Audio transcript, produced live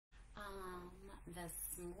This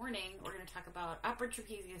morning we're going to talk about upper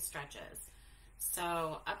trapezius stretches.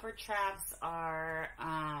 So upper traps are,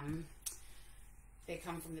 they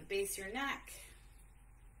come from the base of your neck.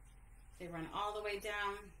 They run all the way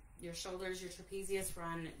down. Your shoulders, your trapezius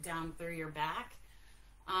run down through your back.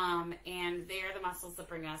 And they're the muscles that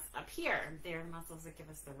bring us up here. They're the muscles that give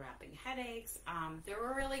us the wrapping headaches.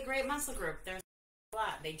 They're a really great muscle group. There's a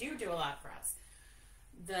lot. They do a lot for us.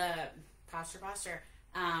 The posture.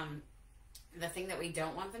 The thing that we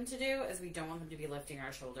don't want them to do is we don't want them to be lifting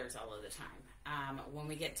our shoulders all of the time. When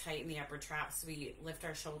we get tight in the upper traps, we lift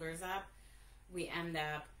our shoulders up. We end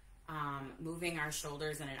up moving our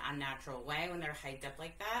shoulders in an unnatural way. When they're hiked up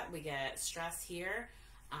like that, we get stress here.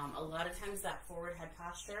 A lot of times that forward head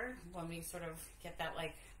posture, when we sort of get that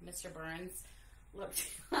like Mr. Burns look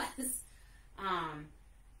to us,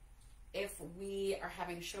 if we are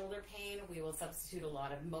having shoulder pain, we will substitute a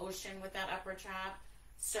lot of motion with that upper trap.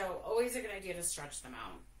 So always a good idea to stretch them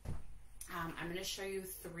out. I'm going to show you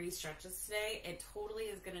 3 stretches today. It totally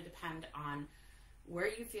is going to depend on where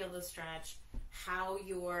you feel the stretch, how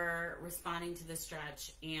you're responding to the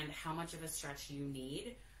stretch, and how much of a stretch you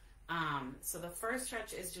need. So the first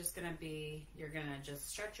stretch is just going to be, you're going to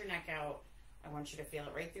just stretch your neck out. I want you to feel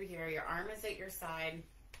it right through here. Your arm is at your side.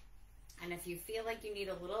 And if you feel like you need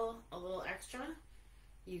a little extra,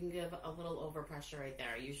 you can give a little overpressure right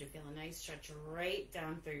there. You should feel a nice stretch right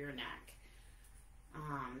down through your neck.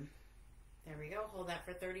 There we go. Hold that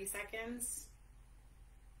for 30 seconds.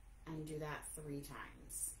 And do that 3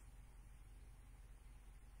 times.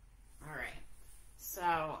 All right.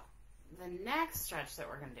 So the next stretch that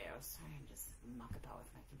we're going to do, sorry, I'm just muck about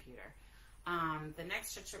with my computer. The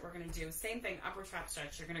next stretch that we're going to do, same thing, upper trap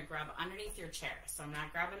stretch. You're going to grab underneath your chair. So I'm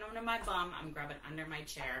not grabbing under my bum. I'm grabbing under my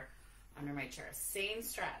chair. Same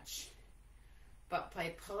stretch. But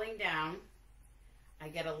by pulling down, I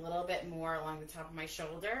get a little bit more along the top of my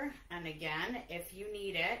shoulder. And again, if you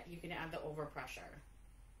need it, you can add the overpressure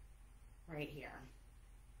right here.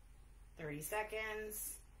 30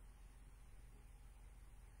 seconds.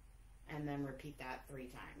 And then repeat that 3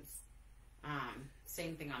 times.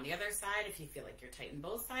 Same thing on the other side. If you feel like you're tight in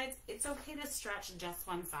both sides, it's okay to stretch just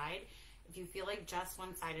one side. If you feel like just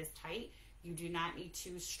one side is tight, you do not need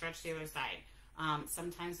to stretch the other side.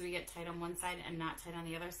 Sometimes we get tight on one side and not tight on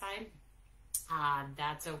the other side.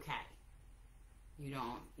 That's okay. You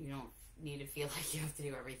don't need to feel like you have to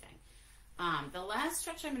do everything. The last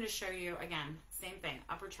stretch I'm going to show you, again, same thing,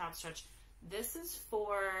 upper trap stretch. This is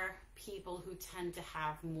for people who tend to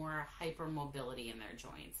have more hypermobility in their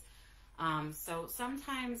joints. So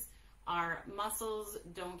sometimes our muscles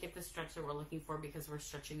don't get the stretch that we're looking for because we're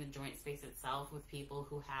stretching the joint space itself with people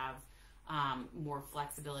who have more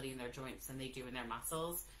flexibility in their joints than they do in their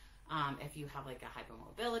muscles. If you have like a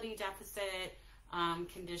hypermobility deficit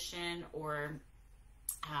condition or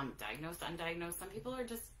diagnosed, undiagnosed, some people are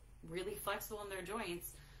just really flexible in their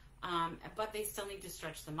joints, but they still need to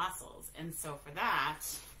stretch the muscles. And so for that,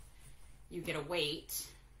 you get a weight,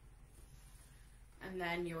 and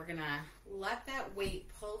then you're going to let that weight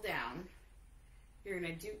pull down. You're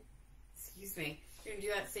going to do, you're going to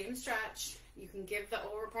do that same stretch. You can give the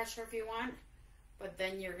overpressure if you want, but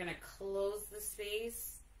then you're going to close the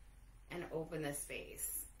space and open the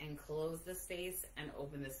space, and close the space and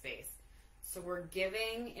open the space. So we're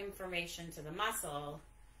giving information to the muscle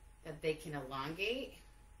that they can elongate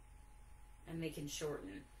and they can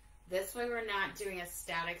shorten. This way we're not doing a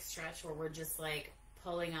static stretch where we're just like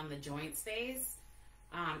pulling on the joint space.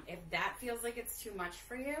 If that feels like it's too much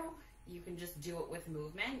for you, you can just do it with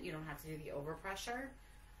movement. You don't have to do the overpressure.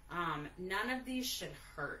 None of these should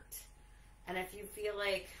hurt. And if you feel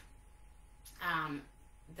like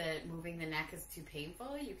moving the neck is too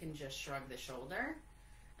painful, you can just shrug the shoulder.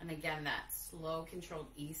 And again, that slow, controlled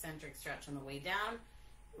eccentric stretch on the way down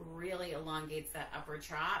really elongates that upper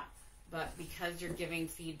trap. But because you're giving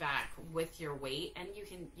feedback with your weight, and you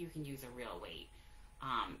can use a real weight.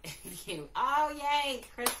 Oh yay,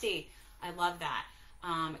 Christy, I love that.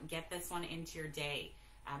 Get this one into your day,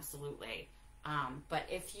 absolutely. But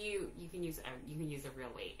if you can use a real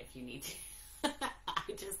weight if you need to.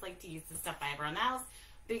 I just like to use the stuff I have around the house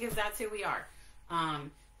because that's who we are.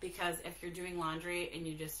 Because if you're doing laundry and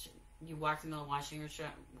you walk into the washing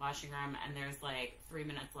room and there's like 3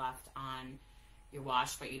 minutes left on your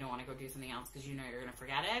wash, but you don't want to go do something else because you know you're going to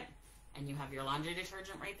forget it, and you have your laundry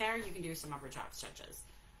detergent right there, you can do some upper trap stretches.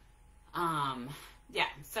 Yeah,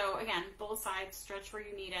 so again, both sides, stretch where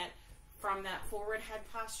you need it. From that forward head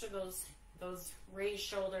posture, those raised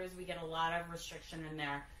shoulders, we get a lot of restriction in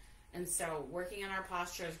there. And so working on our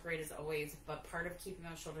posture is great as always, but part of keeping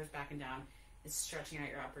those shoulders back and down is stretching out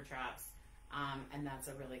your upper traps. And that's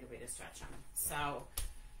a really good way to stretch them. So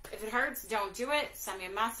if it hurts, don't do it. Send me a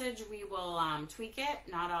message. We will tweak it.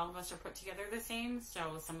 Not all of us are put together the same.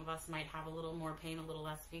 So some of us might have a little more pain, a little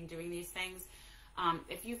less pain doing these things.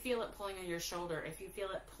 If you feel it pulling on your shoulder, if you feel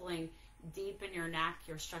it pulling deep in your neck,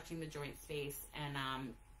 you're stretching the joint space.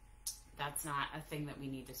 And that's not a thing that we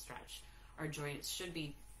need to stretch. Our joints should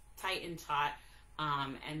be tight and taut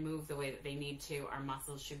and move the way that they need to. Our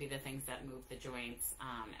muscles should be the things that move the joints.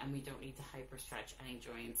 And we don't need to hyper stretch any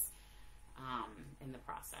joints in the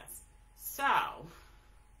process. So,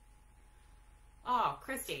 oh,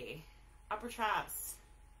 Christy, upper traps,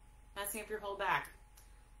 messing up your whole back.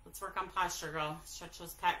 Let's work on posture, girl. Stretch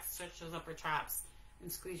those pecs, stretch those upper traps,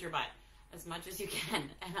 and squeeze your butt as much as you can.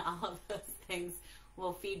 And all of those things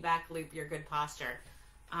will feedback loop your good posture.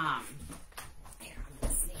 Here, I'm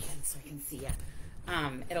going to sneak in so I can see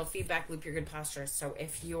you. It'll feedback loop your good posture. So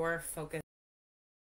if you're focused